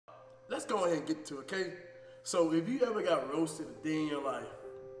let's go ahead and get to it, okay? So if you ever got roasted a day in your life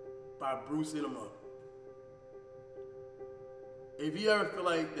by Bruce hit 'em up, if you ever feel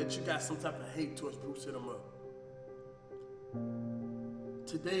like that you got some type of hate towards Bruce hit 'em up,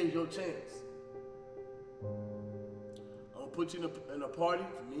 today is your chance. I'm gonna put you in a party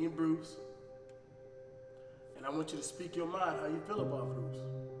for me and Bruce, and I want you to speak your mind how you feel about Bruce.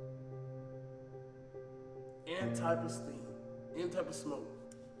 Any type of steam, any type of smoke.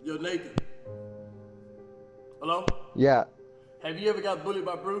 Yo, Nathan. Hello? Yeah. Have you ever got bullied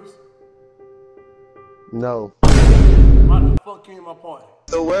by Bruce? No. Why the fuck you in my party?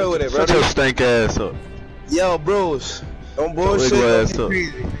 So where with it, bro? Shut your stank ass up. Yo, Bruce. Don't bullshit. Don't get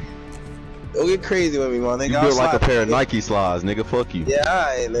crazy. Don't get crazy with me, man. Nigga, You built like a pair of Nike slides, nigga. Fuck you. Yeah,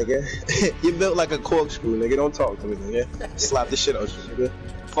 alright, nigga. You built like a corkscrew, nigga. Don't talk to me, nigga. Slap the shit out you, nigga.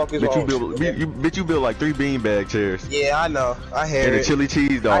 Fuck is wrong with you, bitch, you built like 3 beanbag chairs. Yeah, I know. I hear it. And a chili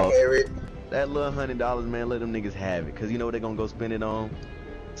cheese dog. I hear it. That little $100, man, let them niggas have it. Cause you know what they gonna go spend it on?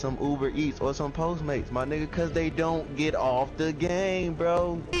 Some Uber Eats or some Postmates, my nigga, cause they don't get off the game,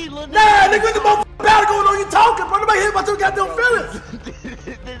 bro. Nah, nigga, what the motherfucking battle going on? You talking, bro? Nobody hear about your goddamn feelings.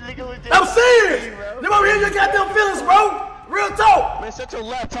 I'm serious. Nobody hear your goddamn feelings, bro. Real talk. Man, shut your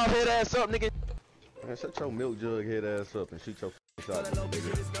laptop head ass up, nigga. Man, shut your milk jug head ass up and shoot your shot.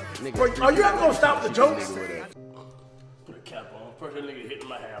 Nigga, Bro, are you ever gonna stop the jokes? Put a cap on. First that nigga hitting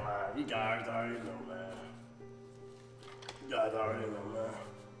my hairline. You guys already know, man. You guys already know, man.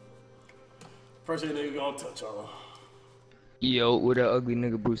 First thing nigga gonna touch on. Yo, where that ugly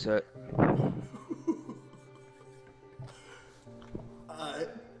nigga Bruce at? Alright.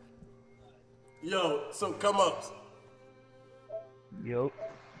 Yo, so come up. Yo.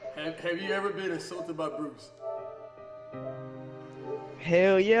 Have you ever been insulted by Bruce?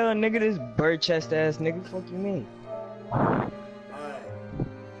 Hell yeah, nigga, this bird chest ass nigga. Fuck you mean? Alright.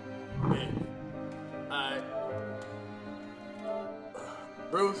 Yeah. Alright.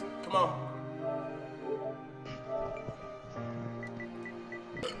 Bruce, come on.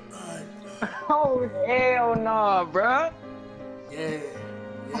 Oh hell nah, bruh. Yeah.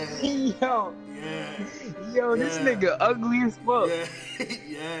 Yo, this nigga ugly as fuck.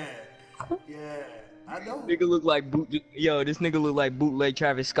 Yeah. I know. Nigga look like this nigga look like bootleg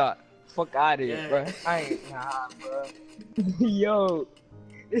Travis Scott. Fuck out of here, bruh. I ain't bruh. Yo,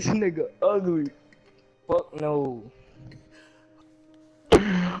 this nigga ugly. Fuck no.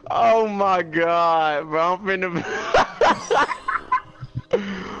 Oh my god, bro, I'm finna.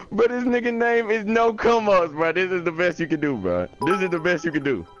 But this nigga name is no come-ups, bro. This is the best you can do, bro. This is the best you can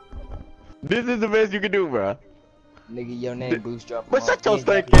do. This is the best you can do, bro. Nigga, your name Bruce drop. But shut your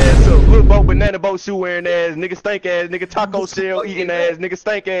stank ass up. Little boat, banana boat, shoe wearing ass, nigga stank ass, nigga taco shell eating ass, nigga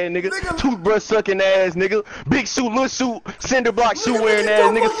stank ass, nigga toothbrush sucking ass, nigga big suit, little suit, cinder block shoe wearing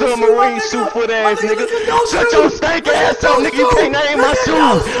ass, nigga submarine suit foot ass, nigga. Shut your stank ass up, nigga. You can't name my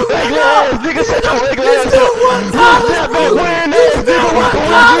shoes. Ugly ass, nigga. Shut your ugly ass up. Snapback wearing ass, nigga. Rockin'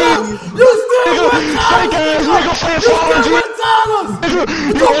 one G. Nigga, stank ass, nigga. Playing phone G. Nigga,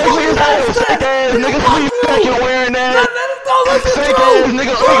 you ugly as hell, stank ass, nigga. Sleep fucking wearing ass. Stank ass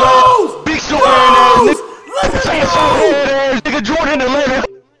nigga, big suit wearing ass nigga, saying so head ass nigga, Jordan 11,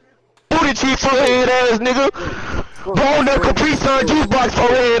 booty cheek for head ass nigga, blown up Capri Sun juice box for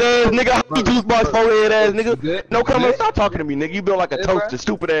head ass nigga, hockey juice box for head ass nigga. No comment, stop talking to me nigga, you built like a toaster,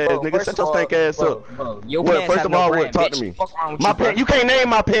 stupid ass nigga, shut your stank ass up. What, first of all, what, talk to me. My pants, you can't name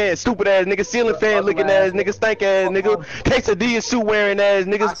my pants, stupid ass nigga, ceiling fan looking ass nigga, stank ass nigga, quesadilla suit wearing ass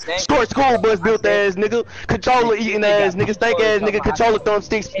nigga, short school bus built ass nigga, controller eating ass nigga, stank ass nigga, controller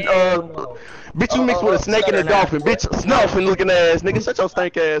thumbsticks, bitch you mixed with a snake and a dolphin, bitch snuffing looking ass nigga, shut your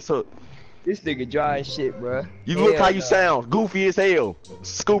stank ass up. This nigga dry as shit, bruh. You look how you sound, goofy as hell.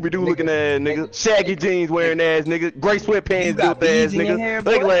 Scooby-Doo looking ass nigga, shaggy jeans wearing ass nigga, gray sweatpants built ass nigga,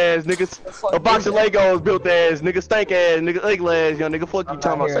 ugly ass niggas, a box of Legos built ass nigga, stank ass nigga, ugly ass young nigga, fuck you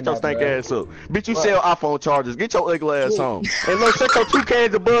talking about, shut your stank ass up. Bitch you sell iPhone chargers, get your ugly ass on. And look, shut your 2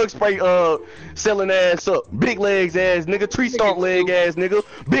 cans of bug spray selling ass up. Big legs ass nigga, tree stump leg ass nigga,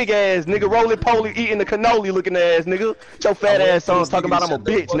 big ass nigga, roly-poly eating the cannoli looking ass nigga, your fat ass on talking about I'm a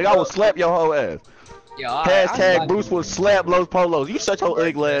bitch nigga, I will slap your whole ass. Yeah, Hashtag Bruce will slap Los Polos. You shut your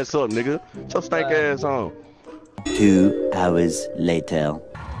ugly ass up, nigga. Shut your stank ass on. 2 hours later.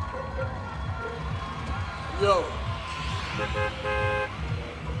 Yo,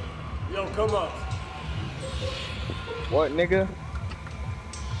 come up. What, nigga?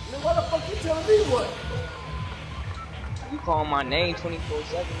 Nigga, why the fuck you telling me what? You call my name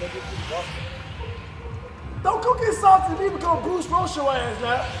 24/7, nigga? Don't go get salty to me because Bruce roast your ass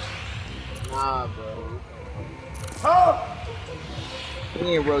now. Nah, bro. Huh?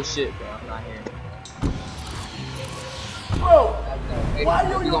 He ain't real shit, bro. I'm not here. Bro, why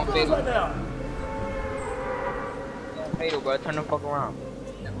you your feelings right now? Fatal, bro. Turn the fuck around.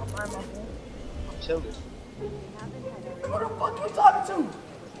 I'm chilling. Who the fuck you talking to?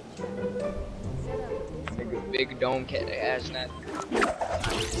 Nigga, big dome cat, ass nut.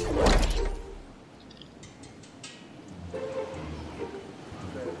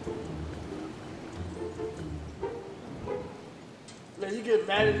 Man, you get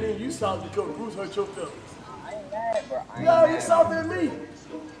mad at me, you salty because Bruce hurt your feelings. I ain't mad, bro. Yeah, you salty at me.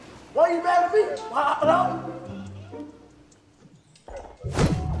 Why you mad at me? Why,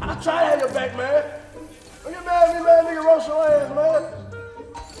 I try to have your back, man. Don't get mad at me, man. Nigga, roast your ass, man.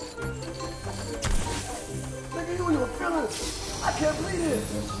 Nigga, you and your feelings. I can't believe this.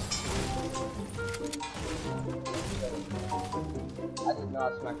 I did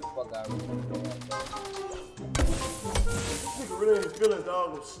not smack the fuck out of him. Nigga really in his feelings,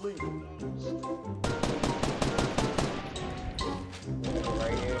 dog, will sleep.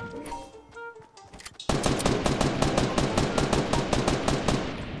 Right here.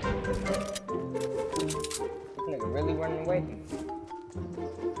 This nigga really running away.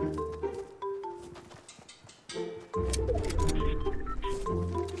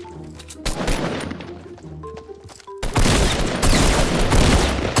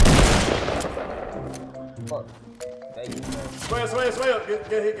 Fuck. Sway up. Get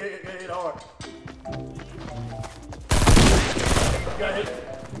hit hard. Got hit.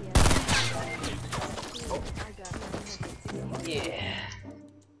 Yeah.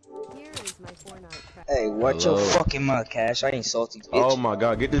 Here is my Fortnite track. Hey, watch your fucking mouth, Cash. I ain't salty, bitch. Oh my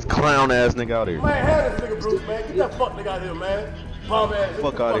god, get this clown ass nigga out of here. Man, have this nigga Bruce, man. Get that fuck nigga out of here, man. Bum ass.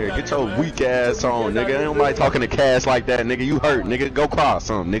 Fuck out of here. Get your weak ass on, nigga. Ain't nobody talking to Cash like that, nigga. You hurt, nigga. Go cry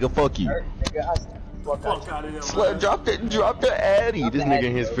something, nigga. Fuck you. Fuck out of here, Slut, drop the addy. This nigga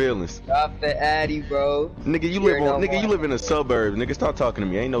in his feelings. Drop the addy, bro. Nigga, you live in a suburb. Nigga, stop talking to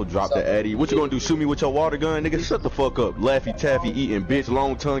me. Ain't no drop the addy. What you gonna do? Shoot me with your water gun? Nigga, shut the fuck up. Laffy taffy eating bitch,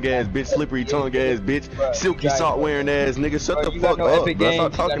 long tongue ass bitch, slippery tongue ass bitch, silky sock wearing ass nigga. Shut the fuck up, bro.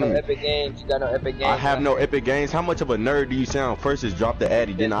 Stop talking to me. You got no epic games. I have no epic games. How much of a nerd do you sound? First is drop the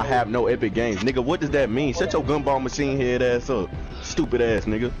addy, then I have no epic games. Nigga, what does that mean? Shut your gumball machine head ass up. Stupid ass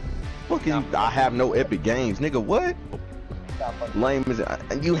nigga. Fuck you. I have no epic games, nigga. What? Lame as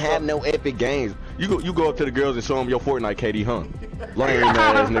you have no epic games. You go up to the girls and show them your Fortnite KD, huh? Lame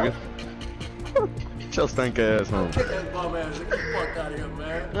ass nigga. Get your stink ass home. Get that bum ass nigga. Fuck out of here,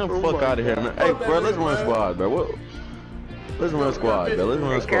 man. Fuck out of here, man. Hey, bro, let's run squad, bro. What? Let's run squad, bro. Let's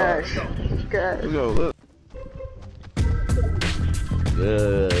run squad. Let's go. Look.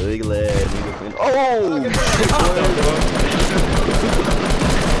 Big lad, nigga. Oh!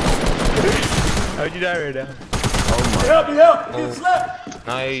 How'd you die right now? Oh my. Help! Get slapped!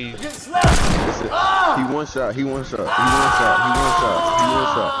 Nice. Get slapped! He one shot. He one shot.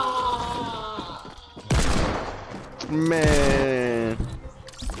 Man.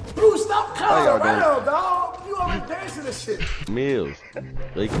 Bruce, stop How calling y'all doing? around, dog. You already dancing this shit. Mills.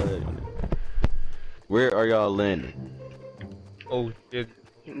 Big lad. Where are y'all landing? Oh, shit.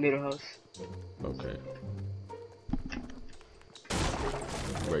 Middle house. Okay.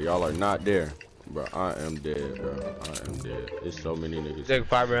 Bro, y'all are not there. Bro, I am dead, bro. I am dead. There's so many niggas. There's like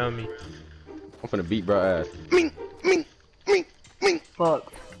 5 around me. I'm finna beat bro ass. Ming.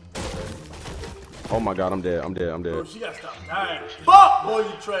 Fuck. Oh my god, I'm dead. Bro, she gotta stop dying. Fuck, boy,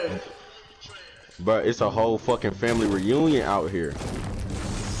 you trash. Bro, it's a whole fucking family reunion out here.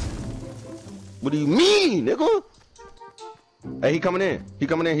 What do you mean, nigga? Hey, he coming in.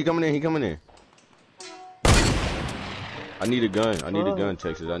 I need a gun.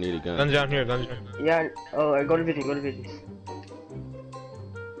 Texas. I need a gun. Guns down here, Yeah, oh, go to vision. Where is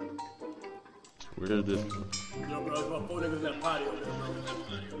this? Yo, bro, there's about 4 niggas in that potty over there, bro.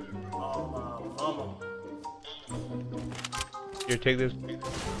 Oh, my mama. Here, take this.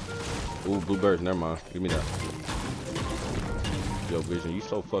 Ooh, blue birds. Never mind. Give me that. Yo, Vision, you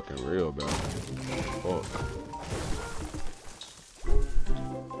so fucking real, bro. Fuck.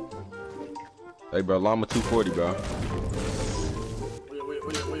 Hey, bro, llama 240, bro. Wait.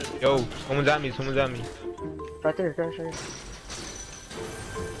 Yo, someone's at me. Right there.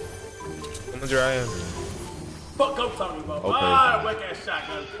 Someone's where I am. Fuck, I'm talking about. Okay. Ah, whack ass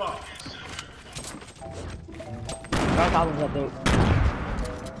shotgun. Fuck.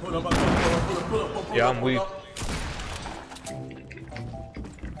 Pull up. Yeah, I'm weak.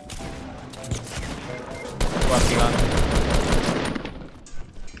 Walking on.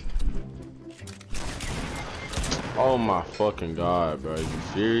 Oh my fucking god, bro. You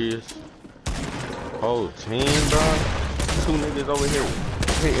serious? Whole team, bro? 2 niggas over here.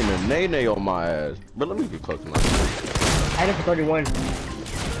 hitting a nay on my ass. But let me get close to my ass. I had it for 31.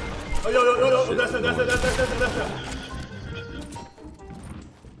 Oh, yo, that's it.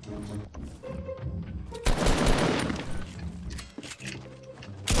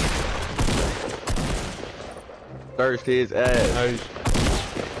 Thirst his ass. Nice.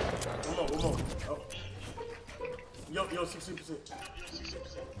 One more. Oh. Yo, 60%.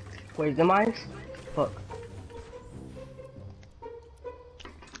 Wait, the mines? Fuck.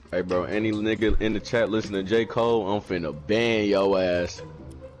 Hey, bro, any nigga in the chat listening to J. Cole, I'm finna ban your ass.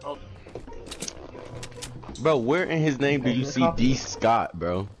 Oh. Bro, where in his name do you see D. Scott,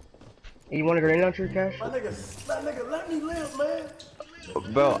 bro? You want a grenade launcher, Cash? My nigga, let me live, man.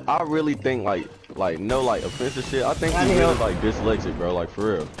 Bro, I really think no offensive shit. I think he really like dyslexic, bro. Like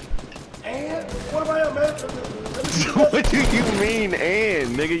for real. And what about him, man? What do you mean,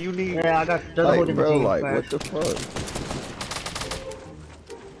 and nigga? You need. Yeah, I got. Like, bro, like what the fuck?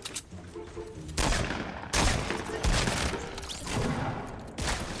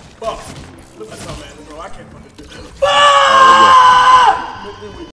 Fuck. Look at that man, bro. I can't fucking do it. Fuck!